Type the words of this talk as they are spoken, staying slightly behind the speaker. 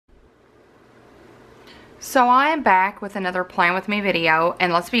So I am back with another Plan With Me video,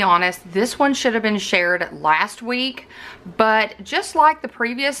 and let's be honest, this one should have been shared last week, but just like the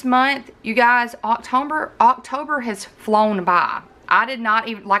previous month, you guys, October has flown by. I did not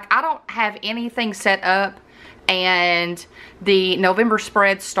even, like, I don't have anything set up, and the November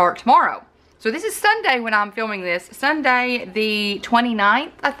spreads start tomorrow. So this is Sunday when I'm filming this, Sunday the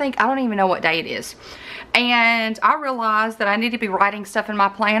 29th, I think. I don't even know what day it is. And I realized that I need to be writing stuff in my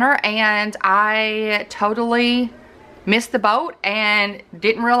planner, and I totally missed the boat and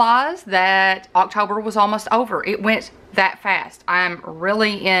didn't realize that October was almost over. It went that fast. I'm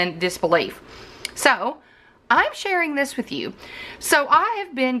really in disbelief. So I'm sharing this with you. So I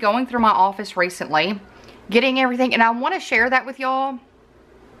have been going through my office recently, getting everything, and I want to share that with y'all.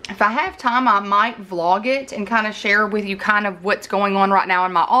 If I have time, I might vlog it and kind of share with you kind of what's going on right now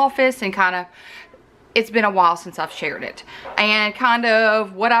in my office, and kind of, it's been a while since I've shared it, and kind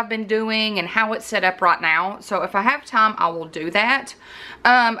of what I've been doing and how it's set up right now. So if I have time, I will do that.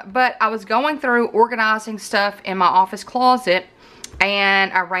 But I was going through organizing stuff in my office closet,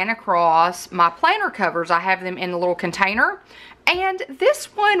 and I ran across my planner covers. I have them in a little container, and this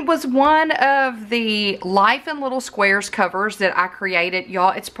one was one of the Life in Little Squares covers that I created.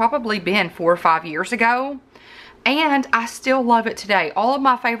 Y'all, it's probably been 4 or 5 years ago, and I still love it today. All of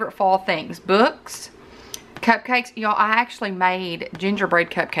my favorite fall things, books, cupcakes. Y'all, I actually made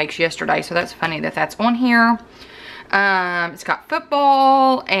gingerbread cupcakes yesterday, so that's funny that that's on here. It's got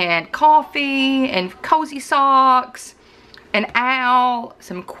football and coffee and cozy socks, an owl,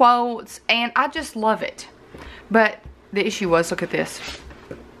 some quotes, and I just love it. But the issue was, look at this,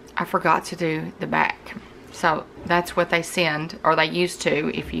 I forgot to do the back. So that's what they send, or they used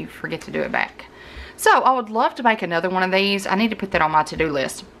to, if you forget to do it back. So I would love to make another one of these. I need to put that on my to-do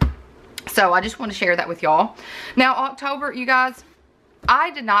list. So I just want to share that with y'all. Now October, you guys,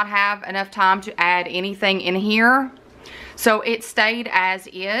 I did not have enough time to add anything in here. So it stayed as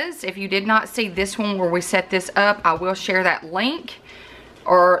is. If you did not see this one where we set this up, I will share that link,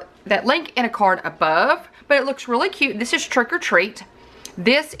 or that link in a card above. But it looks really cute. This is Trick or Treat.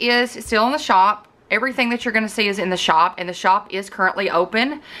 This is still in the shop. Everything that you're going to see is in the shop, and the shop is currently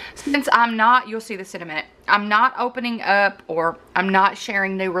open. Since I'm not, you'll see this in a minute, I'm not opening up, or I'm not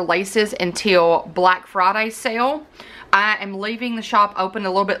sharing new releases until Black Friday sale. I am leaving the shop open a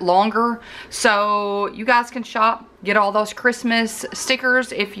little bit longer, so you guys can shop, get all those Christmas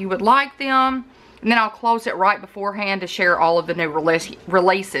stickers if you would like them. And then I'll close it right beforehand to share all of the new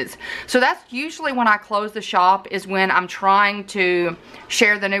releases. So that's usually when I close the shop, is when I'm trying to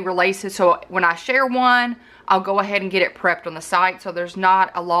share the new releases. So when I share one, I'll go ahead and get it prepped on the site, so there's not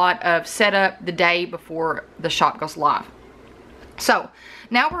a lot of setup the day before the shop goes live. So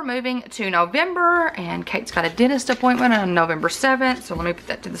now we're moving to November, and Kate's got a dentist appointment on November 7th, so let me put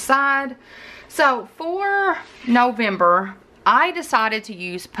that to the side. So for November, I decided to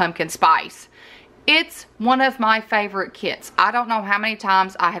use pumpkin spice. It's one of my favorite kits. I don't know how many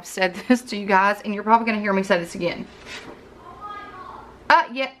times I have said this to you guys, and you're probably going to hear me say this again.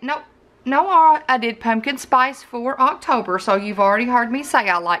 I did pumpkin spice for October, so you've already heard me say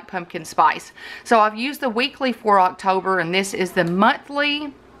I like pumpkin spice. So I've used the weekly for October, and this is the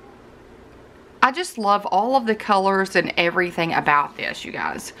monthly. I just love all of the colors and everything about this, you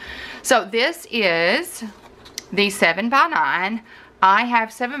guys. So this is the 7x9. I have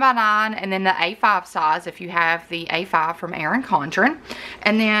 7x9 and then the A5 size if you have the A5 from Erin Condren.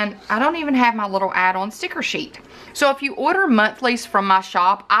 And then I don't even have my little add-on sticker sheet. So if you order monthlies from my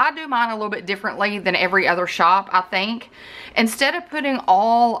shop, I do mine a little bit differently than every other shop, I think. Instead of putting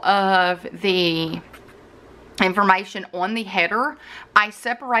all of the information on the header, I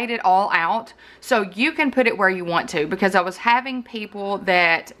separate it all out so you can put it where you want to, because I was having people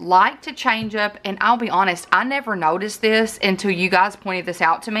that like to change up, and I'll be honest, I never noticed this until you guys pointed this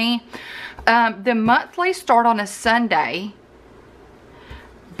out to me. The monthly start on a Sunday,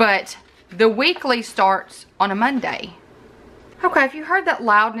 but the weekly starts on a Monday. Okay, if you heard that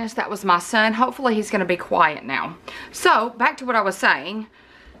loudness, that was my son. Hopefully he's going to be quiet now. So back to what I was saying.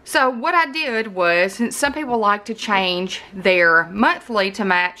 So what I did was, since some people like to change their monthly to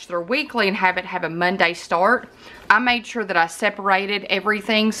match their weekly and have it have a Monday start, I made sure that I separated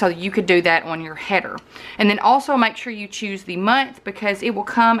everything so you could do that on your header. And then also make sure you choose the month, because it will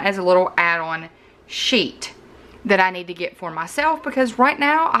come as a little add-on sheet that I need to get for myself, because right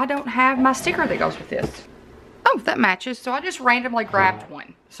now I don't have my sticker that goes with this. Oh, that matches. So I just randomly grabbed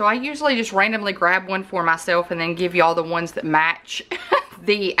one. So I usually just randomly grab one for myself and then give y'all the ones that match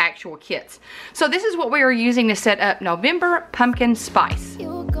the actual kits. So this is what we are using to set up November pumpkin spice.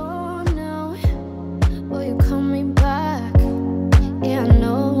 You're gone now. Will you coming back? Yeah, I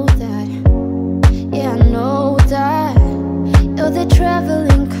know that. Yeah, I know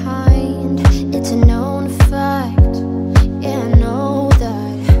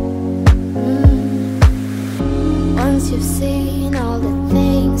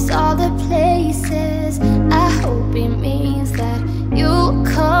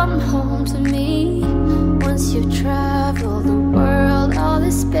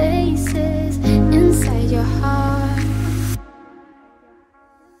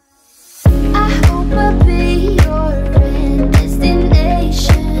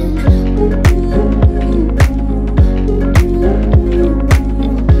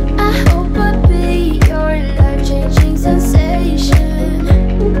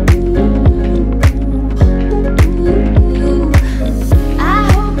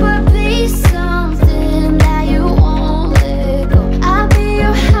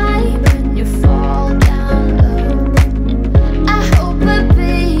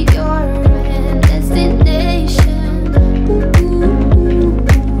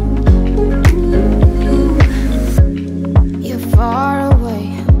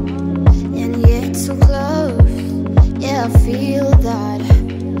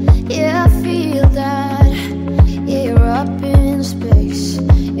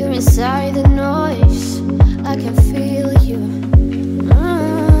inside the noise, I can feel you.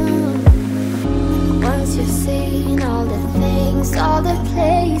 Once you've seen all the things, all the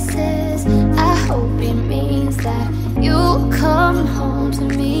places, I hope it means that you'll come home to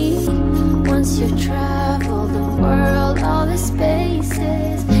me. Once you've traveled the world, all the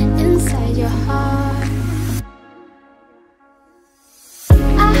spaces inside your heart,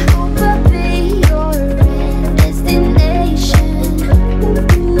 I hope I'll be your destination.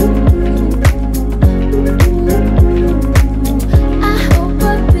 I hope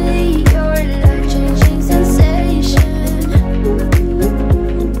I'll be your life-changing sensation.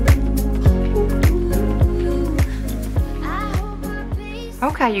 I hope I'll be.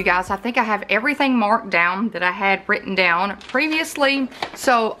 Okay, you guys, I think I have everything marked down that I had written down previously.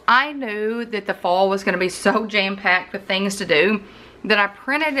 So I knew that the fall was going to be so jam-packed with things to do that I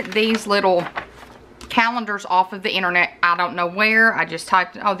printed these little calendars off of the internet. I don't know where. I just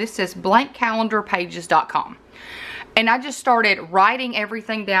typed, oh, this is blankcalendarpages.com. And I just started writing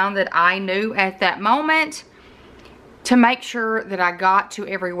everything down that I knew at that moment to make sure that I got to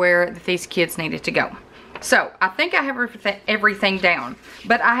everywhere that these kids needed to go. So I think I have everything down.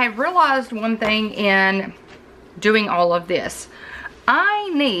 But I have realized one thing in doing all of this. I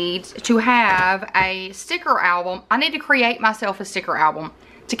need to have a sticker album. I need to create myself a sticker album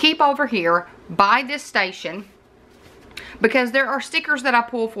to keep over here by this station, because there are stickers that I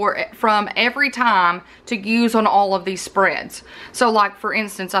pull from every time to use on all of these spreads. So like for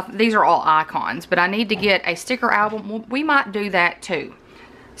instance, these are all icons, but I need to get a sticker album. Well, we might do that too.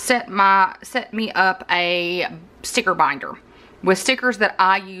 Set me up a sticker binder with stickers that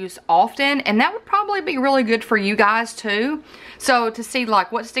I use often, and that would probably be really good for you guys too. So to see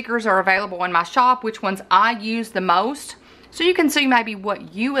like what stickers are available in my shop, which ones I use the most, so you can see maybe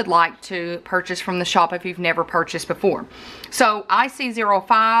what you would like to purchase from the shop if you've never purchased before. So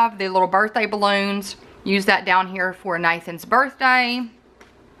IC05, the little birthday balloons, use that down here for Nathan's birthday.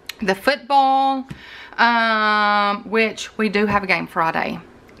 The football, which we do have a game Friday.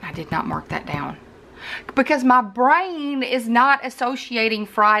 I did not mark that down because my brain is not associating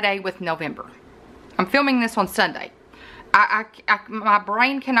Friday with November. I'm filming this on Sunday. My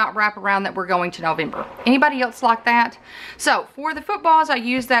brain cannot wrap around that we're going to November. Anybody else like that? So for the footballs, I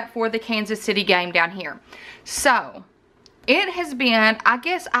use that for the Kansas City game down here. So it has been, I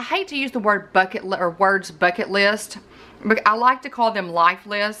guess, I hate to use the word bucket list, but I like to call them life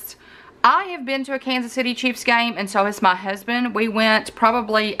lists. I have been to a Kansas City Chiefs game, and so has my husband. We went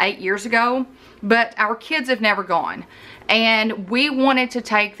probably 8 years ago, but our kids have never gone. And we wanted to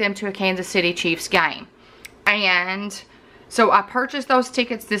take them to a Kansas City Chiefs game. And so I purchased those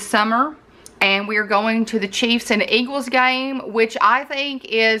tickets this summer, and we are going to the Chiefs and Eagles game, which I think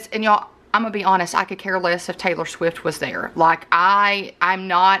is, and y'all, I'm gonna be honest, I could care less if Taylor Swift was there. Like, I'm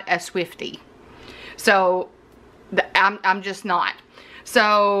not a Swiftie. So, I'm just not.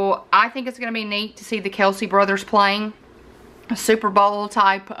 So, I think it's gonna be neat to see the Kelsey brothers playing. A Super Bowl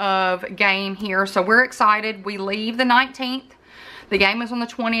type of game here. So, we're excited. We leave the 19th. The game is on the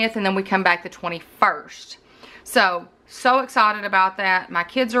 20th, and then we come back the 21st. So excited about that. My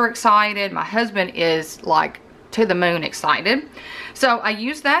kids are excited. My husband is like to the moon excited. So I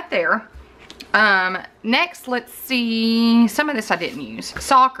used that there. Next, let's see. Some of this I didn't use.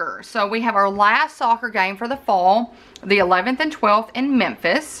 Soccer. So we have our last soccer game for the fall, the 11th and 12th in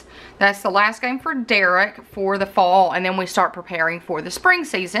Memphis. That's the last game for Derek for the fall, and then we start preparing for the spring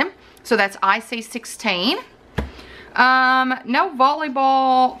season. So that's IC16. No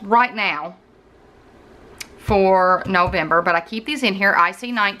volleyball right now for November, but I keep these in here,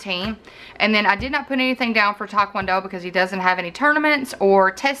 IC19. And then I did not put anything down for Taekwondo because he doesn't have any tournaments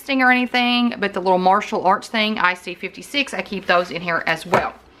or testing or anything, but the little martial arts thing, IC56, I keep those in here as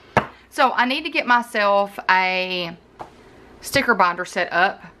well. So I need to get myself a sticker binder set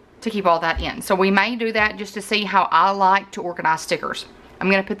up to keep all that in. So we may do that just to see how I like to organize stickers. I'm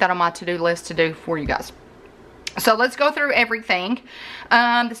going to put that on my to-do list to do for you guys. So let's go through everything.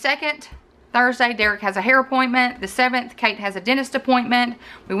 The 2nd, Thursday, Derek has a hair appointment. The 7th, Kate has a dentist appointment.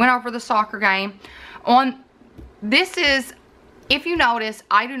 We went over the soccer game. This is, if you notice,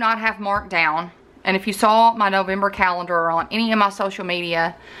 I do not have marked down. And if you saw my November calendar or on any of my social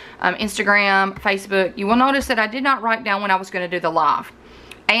media, Instagram, Facebook, you will notice that I did not write down when I was going to do the live.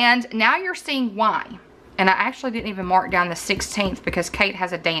 And now you're seeing why. And I actually didn't even mark down the 16th because Kate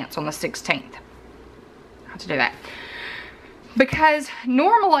has a dance on the 16th. I have to do that. Because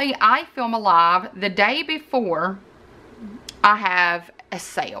normally I film a live the day before I have a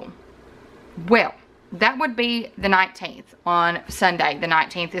sale. Well, that would be the 19th. On Sunday, the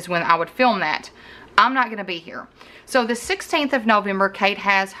 19th is when I would film that. I'm not going to be here. So the 16th of November, Kate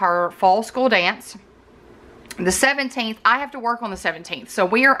has her fall school dance. The 17th, I have to work on the 17th. So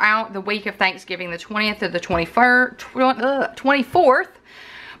we are out the week of Thanksgiving, the 20th to the 24th.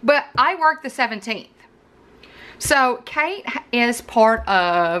 But I work the 17th. So Kate is part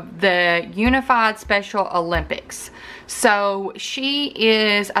of the Unified Special Olympics. So she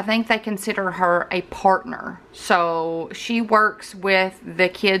is, I think they consider her a partner. So she works with the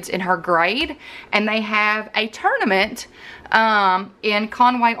kids in her grade, and they have a tournament in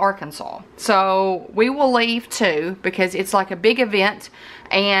Conway, Arkansas. So we will leave too, because it's like a big event,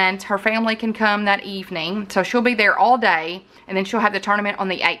 and her family can come that evening. So she'll be there all day, and then she'll have the tournament on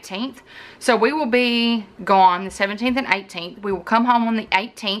the 18th. So we will be gone the 17th and 18th. We will come home on the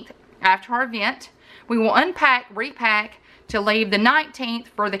 18th after our event. We will unpack, repack to leave the 19th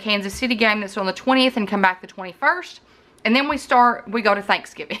for the Kansas City game that's on the 20th, and come back the 21st. And then we go to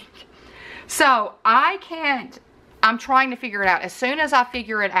Thanksgiving. So I'm trying to figure it out. As soon as I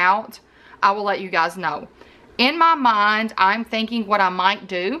figure it out, I will let you guys know. In my mind, I'm thinking what I might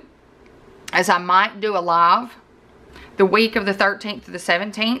do is I might do a live the week of the 13th to the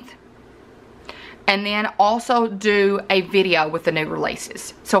 17th. And then also do a video with the new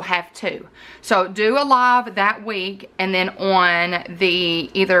releases. So have two. So do a live that week, and then on the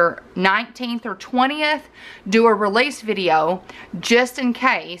either 19th or 20th, do a release video just in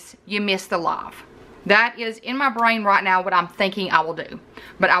case you miss the live. That is in my brain right now what I'm thinking I will do.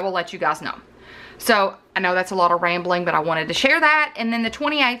 But I will let you guys know. So I know that's a lot of rambling, but I wanted to share that. And then the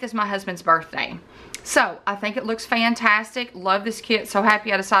 28th is my husband's birthday. So I think it looks fantastic. Love this kit. So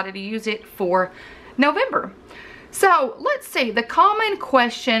happy I decided to use it for November. So let's see. The common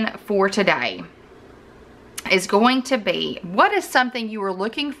question for today is going to be, what is something you are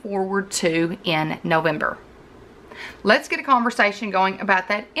looking forward to in November? Let's get a conversation going about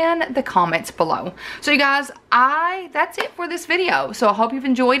that in the comments below. So you guys, that's it for this video. So I hope you've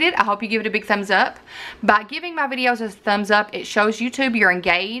enjoyed it. I hope you give it a big thumbs up. By giving my videos a thumbs up, it shows YouTube you're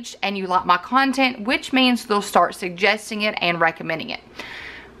engaged and you like my content, which means they'll start suggesting it and recommending it.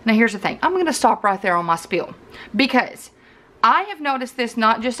 Now here's the thing. I'm going to stop right there on my spiel, because I have noticed this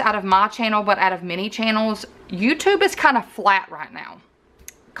not just out of my channel, but out of many channels. YouTube is kind of flat right now.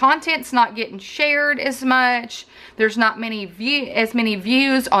 Content's not getting shared as much. There's not as many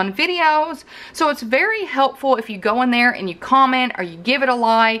views on videos. So it's very helpful if you go in there and you comment or you give it a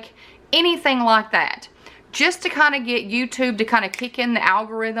like, anything like that, just to kind of get YouTube to kind of kick in the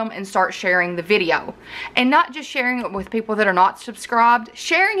algorithm and start sharing the video. And not just sharing it with people that are not subscribed,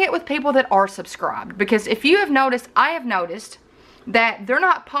 sharing it with people that are subscribed. Because if you have noticed, I have noticed that they're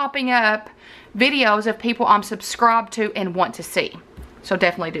not popping up videos of people I'm subscribed to and want to see. So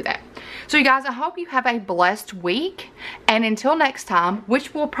definitely do that. So you guys, I hope you have a blessed week. And until next time,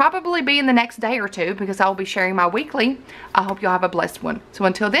 which will probably be in the next day or two, because I will be sharing my weekly, I hope you'll have a blessed one. So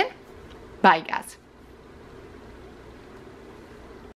until then, bye you guys.